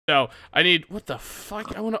So I need, what the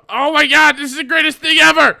fuck? I want to, oh my god, this is the greatest thing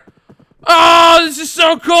ever. Oh, this is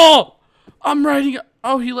so cool. I'm riding,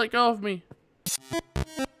 oh, he let go of me.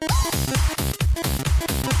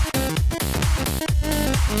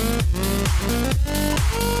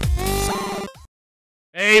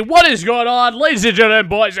 Hey, what is going on, ladies and gentlemen,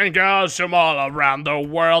 boys and girls from all around the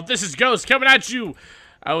world? This is Ghost coming at you.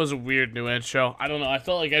 That was a weird new intro. I don't know. I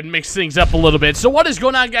felt like I'd mix things up a little bit. So what is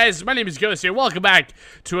going on, guys? My name is Ghost here. Welcome back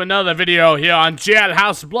to another video here on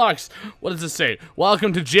Jailhouse Blocks. What does it say?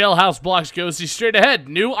 Welcome to Jailhouse Blocks, Ghosty. Straight ahead.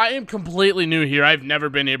 New? I am completely new here. I've never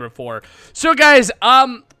been here before. So, guys,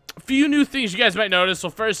 a few new things you guys might notice.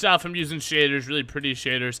 So first off, I'm using shaders, really pretty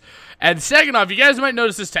shaders. And second off, you guys might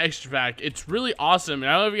notice this texture pack. It's really awesome,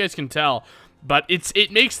 and I don't know if you guys can tell, but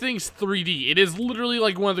it makes things 3D. It is literally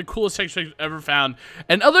like one of the coolest textures I've ever found.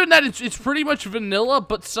 And other than that, it's pretty much vanilla,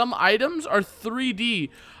 but some items are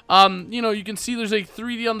 3D. You know, you can see there's like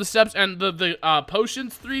 3D on the steps, and the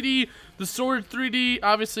potions 3D, the sword 3D.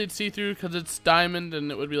 Obviously, it's see-through because it's diamond,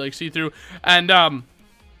 and it would be like see-through. And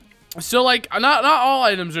so, like, not all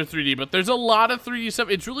items are 3D, but there's a lot of 3D stuff.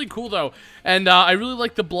 It's really cool, though, and I really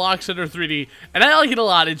like the blocks that are 3D, and I like it a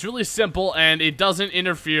lot. It's really simple, and it doesn't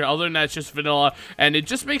interfere. Other than that, it's just vanilla, and it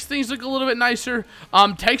just makes things look a little bit nicer.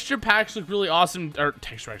 Texture packs look really awesome, or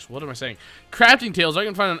texture packs, what am I saying? Crafting tables, I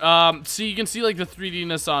can find, see, you can see, like, the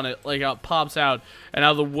 3D-ness on it, like how it pops out, and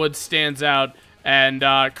how the wood stands out. And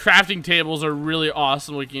crafting tables are really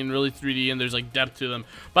awesome looking, really 3D, and there's like depth to them.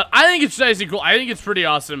 But I think it's nice and cool. I think it's pretty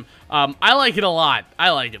awesome. I like it a lot. I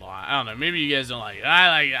like it a lot. I don't know. Maybe you guys don't like it. I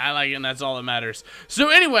like it. I like it, and that's all that matters. So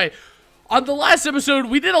anyway, on the last episode,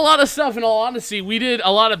 we did a lot of stuff. In all honesty, we did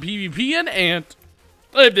a lot of PvP and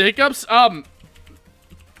I have the hiccups.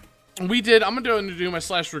 We did. I'm gonna do my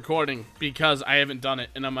slash recording because I haven't done it,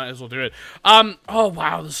 and I might as well do it. Oh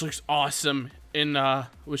wow, this looks awesome in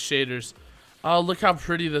with shaders. Oh, look how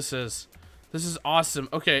pretty this is. This is awesome.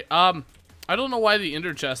 Okay, I don't know why the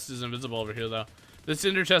ender chest is invisible over here, though. This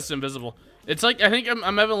ender chest is invisible. It's like, I think I'm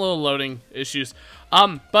having a little loading issues.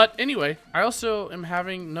 But anyway, I also am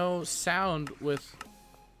having no sound with...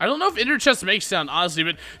 I don't know if ender chest makes sound, honestly,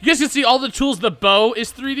 but you guys can see all the tools. The bow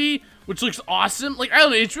is 3D, which looks awesome. Like, I don't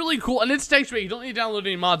know, it's really cool, and it's texture. You don't need to download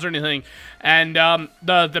any mods or anything. And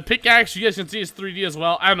the pickaxe, you guys can see, is 3D as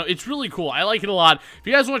well. I don't know, it's really cool. I like it a lot. If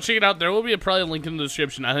you guys want to check it out, there will be probably a link in the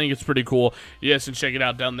description. I think it's pretty cool. You guys can check it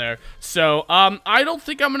out down there. So, I don't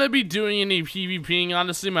think I'm going to be doing any PvPing,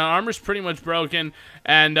 honestly. My armor's pretty much broken,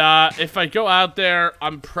 and if I go out there,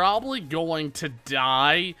 I'm probably going to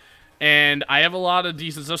die. And I have a lot of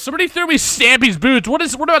decent stuff. Somebody threw me Stampy's boots. What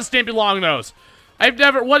about Stampy Longnose?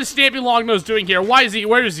 What is Stampy Longnose doing here? Why is he?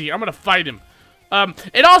 Where is he? I'm gonna fight him.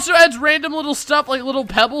 It also adds random little stuff, like little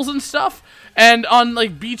pebbles and stuff. And on,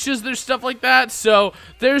 like, beaches, there's stuff like that. So,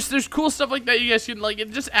 there's cool stuff like that you guys can, like, it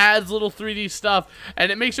just adds little 3D stuff.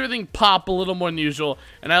 And it makes everything pop a little more than usual.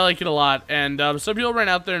 And I like it a lot. And, some people run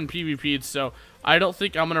out there and PvP'd, so I don't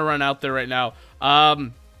think I'm gonna run out there right now.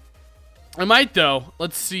 I might, though.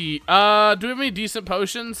 Let's see. Do we have any decent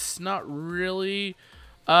potions? Not really.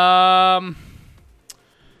 No,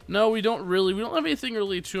 we don't really. We don't have anything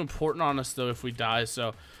really too important on us, though, if we die.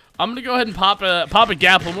 So I'm going to go ahead and pop a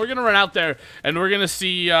gapple, and we're going to run out there, and we're going to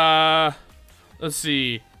see, let's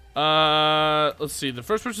see. Let's see. The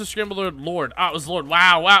first person to scramble, Lord. Ah, it was Lord.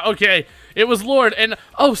 Wow, wow. Okay. It was Lord. And,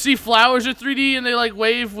 oh, see, flowers are 3D, and they, like,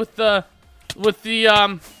 wave with the...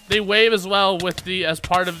 they wave as well with the as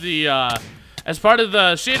part of the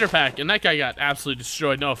shader pack, and that guy got absolutely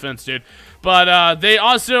destroyed. No offense, dude, but they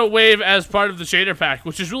also wave as part of the shader pack,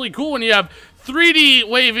 which is really cool when you have 3D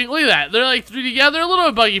waving. Look at that, they're like 3D. Yeah, they're a little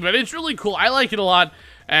bit buggy, but it's really cool. I like it a lot.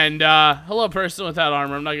 And hello, person without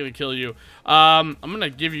armor. I'm not gonna kill you. I'm gonna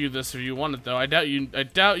give you this if you want it, though. I doubt you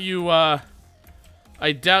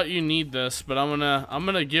need this, but I'm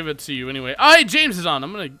gonna give it to you anyway. Oh, hey, James is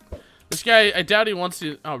on. This guy, I doubt he wants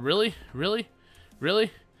to... Oh, really? Really?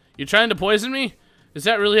 Really? You trying to poison me? Is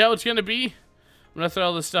that really how it's gonna be? I'm gonna throw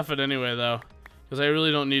all this stuff out anyway, though. Because I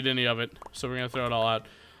really don't need any of it. So we're gonna throw it all out.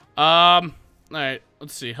 Alright,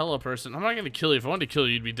 let's see. Hello, person. I'm not gonna kill you. If I wanted to kill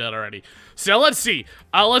you, you'd be dead already. So, let's see.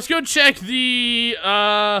 Let's go check the,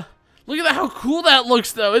 Look at that, how cool that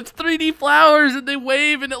looks, though. It's 3D flowers, and they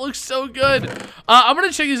wave, and it looks so good. I'm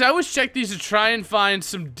gonna check these. I always check these to try and find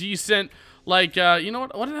some decent... Like, you know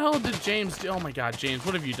what? What the hell did James do? Oh my god, James,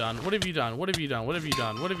 what have you done? What have you done? What have you done? What have you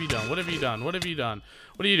done? What have you done? What have you done? What have you done?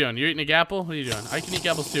 What are you doing? You're eating a apple? What are you doing? I can eat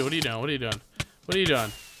apples too. What are you doing? What are you doing? What are you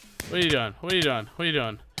doing? What are you doing? What are you doing? What are you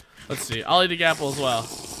doing? Let's see. I'll eat a apple as well.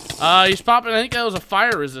 He's popping. I think that was a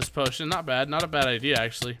fire resist potion. Not bad. Not a bad idea,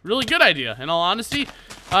 actually. Really good idea. In all honesty,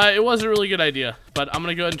 It was a really good idea, but I'm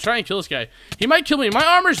gonna go ahead and try and kill this guy. He might kill me. My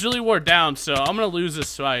armor's really wore down, so I'm gonna lose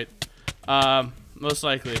this fight. Most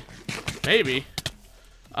likely. Maybe.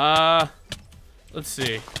 Let's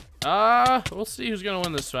see. We'll see who's gonna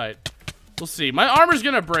win this fight. We'll see. My armor's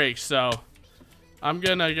gonna break, so I'm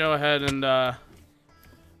gonna go ahead and,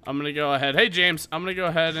 hey, James, I'm gonna go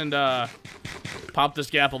ahead and, pop this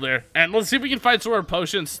gapple there. And let's see if we can find some more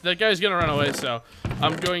potions. That guy's gonna run away, so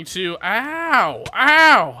I'm going to, ow,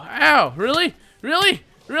 ow, ow, really? Really?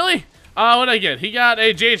 Really? What'd I get? He got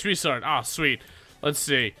a JHB sword. Oh, sweet. Let's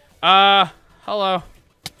see. Hello.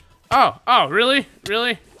 Oh, really?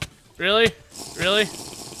 Really? Really? Really?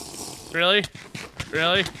 Really?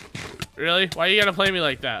 Really? Really? Why you gotta play me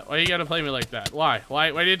like that? Why you gotta play me like that? Why? Why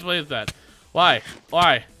do you have to play with that? Why?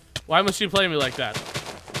 Why? Why must you play me like that?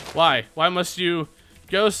 Why? Why must you?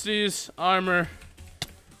 Ghosties, armor.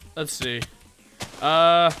 Let's see.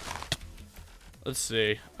 Let's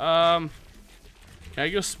see. Can I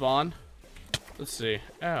go spawn? Let's see.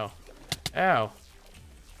 Ow. Ow.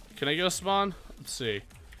 Can I go spawn? Let's see.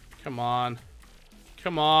 Come on.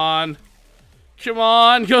 Come on. Come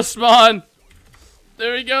on, go spawn.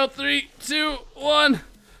 There we go. 3, 2, 1.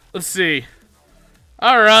 Let's see.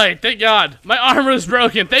 Alright, thank God. My armor is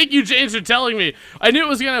broken. Thank you, James, for telling me. I knew it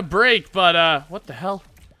was gonna break, but, what the hell?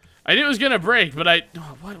 I knew it was gonna break, but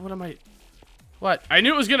what am I... What? I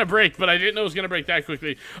knew it was gonna break, but I didn't know it was gonna break that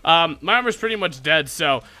quickly. My armor's pretty much dead,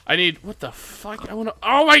 so I need... What the fuck?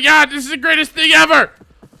 Oh my God, this is the greatest thing ever!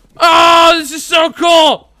 Oh, this is so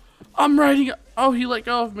cool! I'm riding... Oh, he let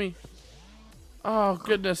go of me. Oh,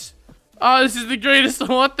 goodness. Oh, this is the greatest...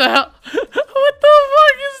 What the hell? What the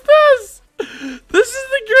fuck is this? This is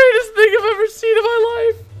the greatest thing I've ever seen in my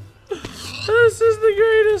life. This is the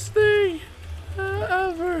greatest thing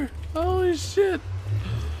ever. Holy shit.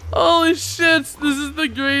 Holy shit. This is the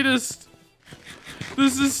greatest.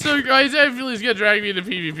 This is so great. I feel he's gonna drag me into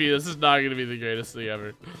PvP. This is not gonna be the greatest thing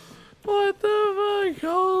ever. What the fuck?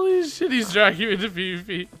 Holy shit. He's dragging me into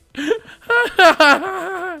PvP.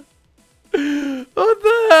 What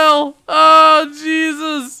the hell? Oh,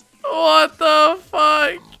 Jesus. What the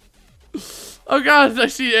fuck? Oh God, I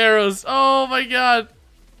see arrows. Oh my God.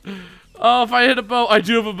 Oh, if I hit a bow, I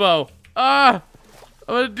do have a bow. I'm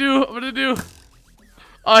gonna do.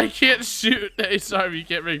 Oh, I can't shoot. Hey, sorry, you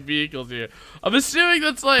can't make vehicles here. I'm assuming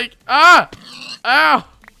that's like, ow.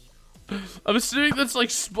 I'm assuming that's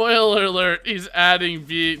like, spoiler alert, they're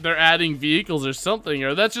adding vehicles or something,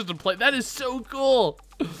 or that's just a play. That is so cool.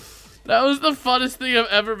 That was the funnest thing I've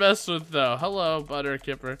ever messed with, though. Hello, Butter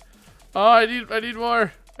Kipper. Oh, I need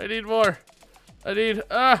more. I need more. I need,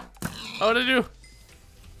 what did I do?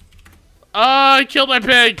 I killed my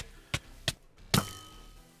pig.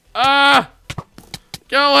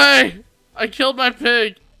 Go away. I killed my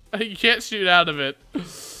pig. You can't shoot out of it.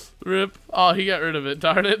 Rip. Oh, he got rid of it.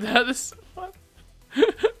 Darn it. That is so fun.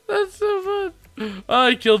 That's so fun. Oh,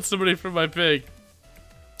 I killed somebody from my pig.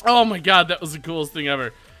 Oh my God, that was the coolest thing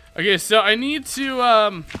ever. Okay, so I need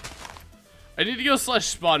to go slash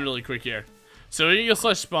spawn really quick here. So we can go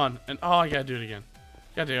slash spawn, and oh, I gotta do it again.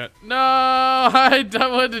 Gotta do it. No, I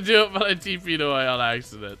wanted to do it, but I TP'd away on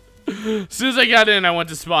accident. As soon as I got in, I went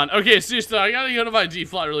to spawn. Okay, seriously, I gotta go to my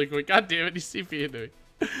default really quick. God damn it, he's TP'ing me.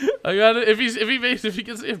 I gotta, if he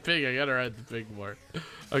gets me a pig, I gotta ride the pig more.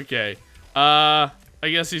 Okay, I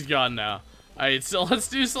guess he's gone now. Alright, so let's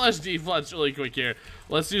do slash deflats really quick here.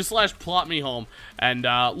 Let's do slash plot me home. And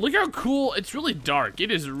look how cool. It's really dark.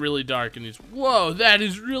 It is really dark. And whoa, that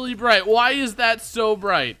is really bright. Why is that so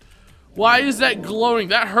bright? Why is that glowing?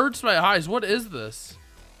 That hurts my eyes. What is this?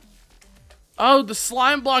 Oh, the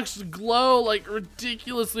slime blocks glow like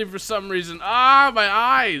ridiculously for some reason. Ah, my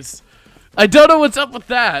eyes. I don't know what's up with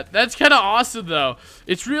that. That's kind of awesome, though.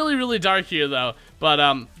 It's really, really dark here, though. But,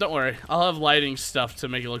 don't worry. I'll have lighting stuff to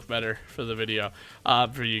make it look better for the video,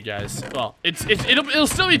 for you guys. Well, it'll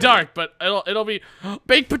still be dark, but it'll be...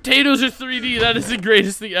 Baked potatoes are 3D. That is the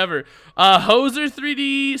greatest thing ever. Hose are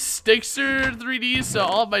 3D. Sticks are 3D, so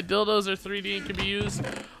all of my dildos are 3D and can be used.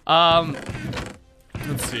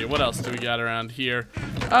 Let's see. What else do we got around here?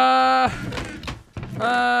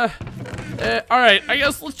 Alright, I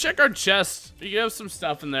guess let's check our chest. We have some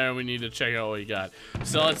stuff in there and we need to check out what we got.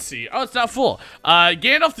 So let's see. Oh, it's not full.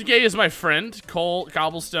 Gandalf the Gay is my friend. Coal,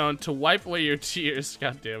 cobblestone to wipe away your tears.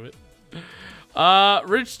 God damn it.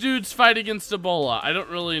 Rich dudes fight against Ebola. I don't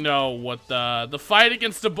really know what the fight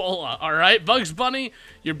against Ebola. Alright, Bugs Bunny,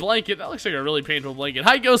 your blanket. That looks like a really painful blanket.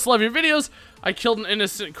 Hi, Ghost, love your videos. I killed an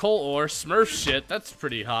innocent coal ore. Smurf shit. That's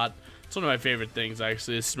pretty hot. It's one of my favorite things,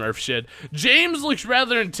 actually, is Smurf shit. James looks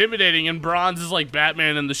rather intimidating, and Bronze is like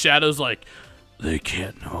Batman, and the Shadow's like, they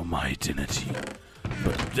can't know my identity.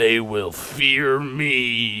 but they will fear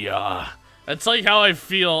me. That's like how I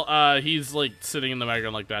feel. He's like sitting in the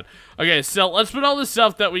background like that. Okay, so let's put all the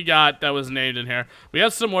stuff that we got that was named in here. We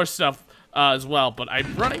have some more stuff as well, but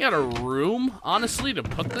I'm running out of room, honestly, to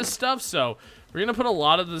put this stuff. So we're gonna put a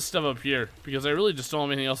lot of this stuff up here because I really just don't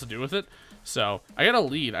have anything else to do with it. So I got a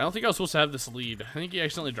lead. I don't think I was supposed to have this lead. I think he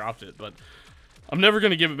accidentally dropped it, but I'm never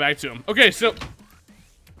gonna give it back to him. Okay, so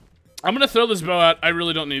I'm gonna throw this bow out. I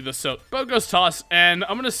really don't need this, so bow goes toss, and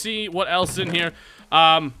I'm gonna see what else is in here.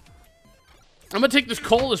 I'm gonna take this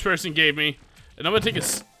coal this person gave me, and I'm gonna take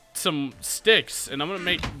some sticks, and I'm gonna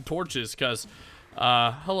make torches, because,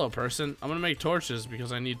 hello person, I'm gonna make torches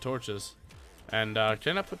because I need torches. And,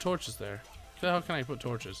 can I put torches there? How can I put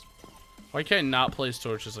torches? Why can't I not place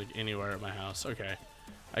torches, like, anywhere at my house? Okay.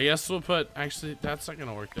 I guess we'll put, actually, that's not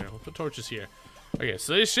gonna work there. We'll put torches here. Okay,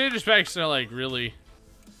 so these shaders packs are, like, really...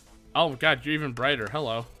 Oh, God, you're even brighter.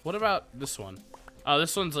 Hello. What about this one? Oh,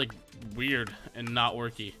 this one's, like, weird and not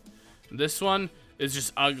worky. This one is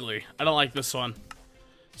just ugly. I don't like this one.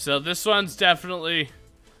 So this one's definitely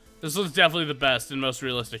the best and most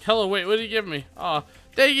realistic. Hello, wait, what did you give me? Oh,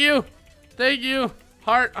 thank you. Thank you.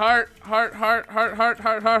 Heart, heart, heart, heart, heart, heart,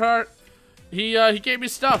 heart, heart, heart. He gave me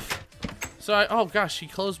stuff. So oh gosh, he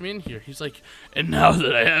closed me in here. He's like, and now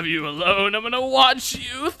that I have you alone, I'm gonna watch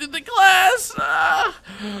you through the glass.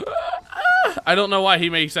 I don't know why he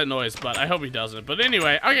makes that noise, but I hope he doesn't. But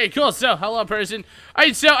anyway, okay, cool. So, hello, person. All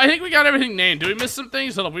right, so I think we got everything named. Did we miss some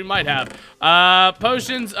things? Hold on, we might have.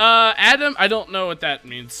 Potions. Adam. I don't know what that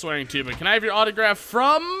means. Swearing to you, but can I have your autograph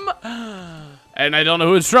from? And I don't know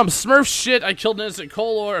who it's from. Smurf shit. I killed an innocent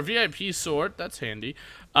coal ore. A VIP sword. That's handy.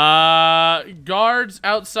 Guards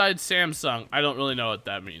outside Samsung. I don't really know what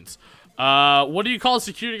that means. What do you call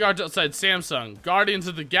security guards outside Samsung? Guardians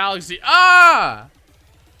of the Galaxy. Ah!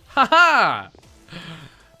 Haha!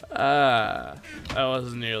 That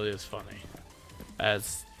wasn't nearly as funny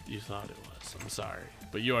as you thought it was. I'm sorry,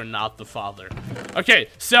 but you are not the father. Okay,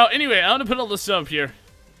 so anyway, I'm gonna put all this up here.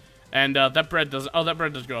 And, that bread doesn't, oh, that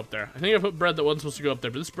bread does go up there. I think I put bread that wasn't supposed to go up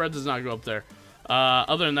there, but this bread does not go up there.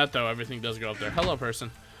 Other than that, though, everything does go up there. Hello,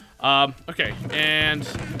 person. Okay, and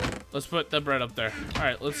let's put that bread up there. All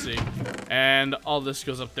right, let's see. And all this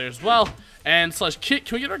goes up there as well. And slash kit,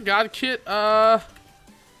 can we get our god kit?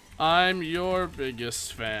 I'm your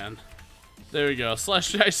biggest fan. There we go.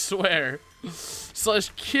 Slash, I swear. Slash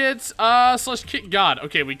kits, slash kit god.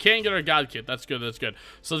 Okay, we can get our god kit. That's good, that's good.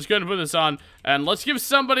 So let's go ahead and put this on. And let's give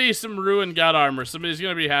somebody some ruined god armor. Somebody's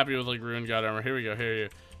gonna be happy with, like, ruined god armor. Here we go, here you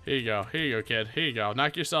go. Here you go. Here you go, kid. Here you go.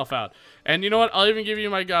 Knock yourself out. And you know what? I'll even give you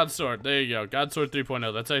my God Sword. There you go. God Sword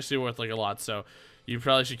 3.0. That's actually worth, like, a lot. So you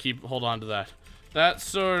probably should hold on to that. That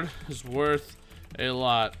sword is worth a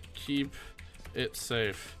lot. Keep it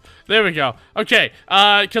safe. There we go. Okay.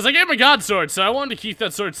 Because I gave my God Sword, so I wanted to keep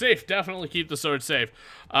that sword safe. Definitely keep the sword safe.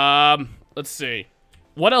 Let's see.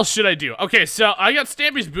 What else should I do? Okay, so I got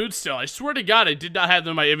Stampy's boots still. I swear to God, I did not have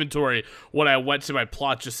them in my inventory when I went to my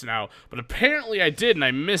plot just now. But apparently I did, and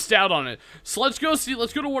I missed out on it. So let's go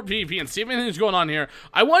to Warp PvP and see if anything's going on here.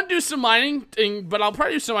 I want to do some mining, but I'll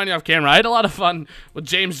probably do some mining off camera. I had a lot of fun with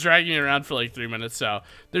James dragging me around for like 3 minutes, so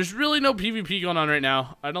there's really no PvP going on right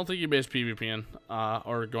now. I don't think anybody's PvPing,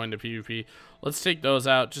 or going to PvP. Let's take those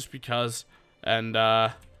out just because, and,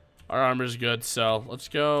 our armor's good, so let's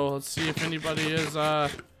go. Let's see if anybody is,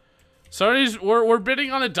 so we're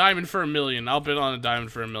bidding on a diamond for $1 million. I'll bid on a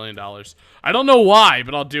diamond for $1 million. I don't know why,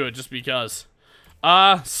 but I'll do it just because.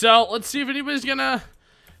 So let's see if anybody's gonna,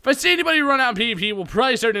 if I see anybody run out in PvP, we'll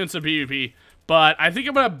probably start doing some PvP. But I think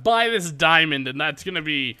I'm gonna buy this diamond, and that's gonna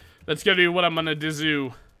be what I'm gonna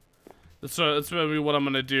do. That's gonna be what I'm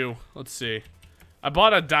gonna do. Let's see. I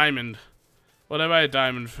bought a diamond. What did I buy a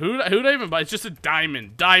diamond? Who'd I even buy? It's just a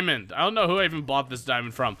diamond. Diamond. I don't know who I even bought this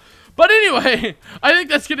diamond from. But anyway, I think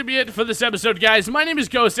that's going to be it for this episode, guys. My name is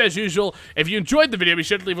Ghost, as usual. If you enjoyed the video, be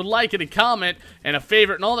sure to leave a like and a comment and a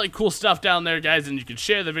favorite and all that cool stuff down there, guys. And you can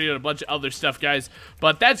share the video and a bunch of other stuff, guys.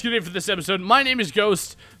 But that's going to be it for this episode. My name is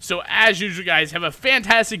Ghost. So as usual, guys, have a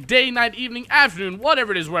fantastic day, night, evening, afternoon,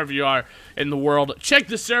 whatever it is, wherever you are in the world. Check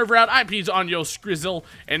the server out. IP's on yo Skrizzle,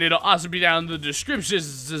 and it'll also be down in the description.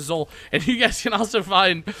 And you guys can also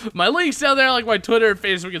find my links down there, like my Twitter,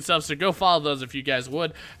 Facebook, and stuff. So go follow those if you guys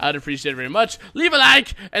would. I'd appreciate it very much. Leave a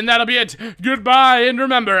like, and that'll be it. Goodbye, and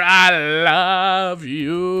remember, I love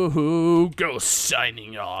you. Ghost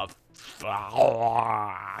signing off.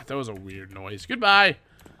 That was a weird noise. Goodbye.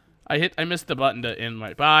 I missed the button to end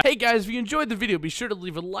my bye. Hey guys, if you enjoyed the video, be sure to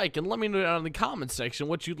leave a like and let me know down in the comments section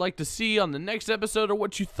what you'd like to see on the next episode or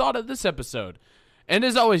what you thought of this episode. And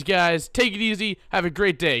as always, guys, take it easy. Have a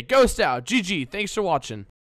great day. Ghost out. GG. Thanks for watching.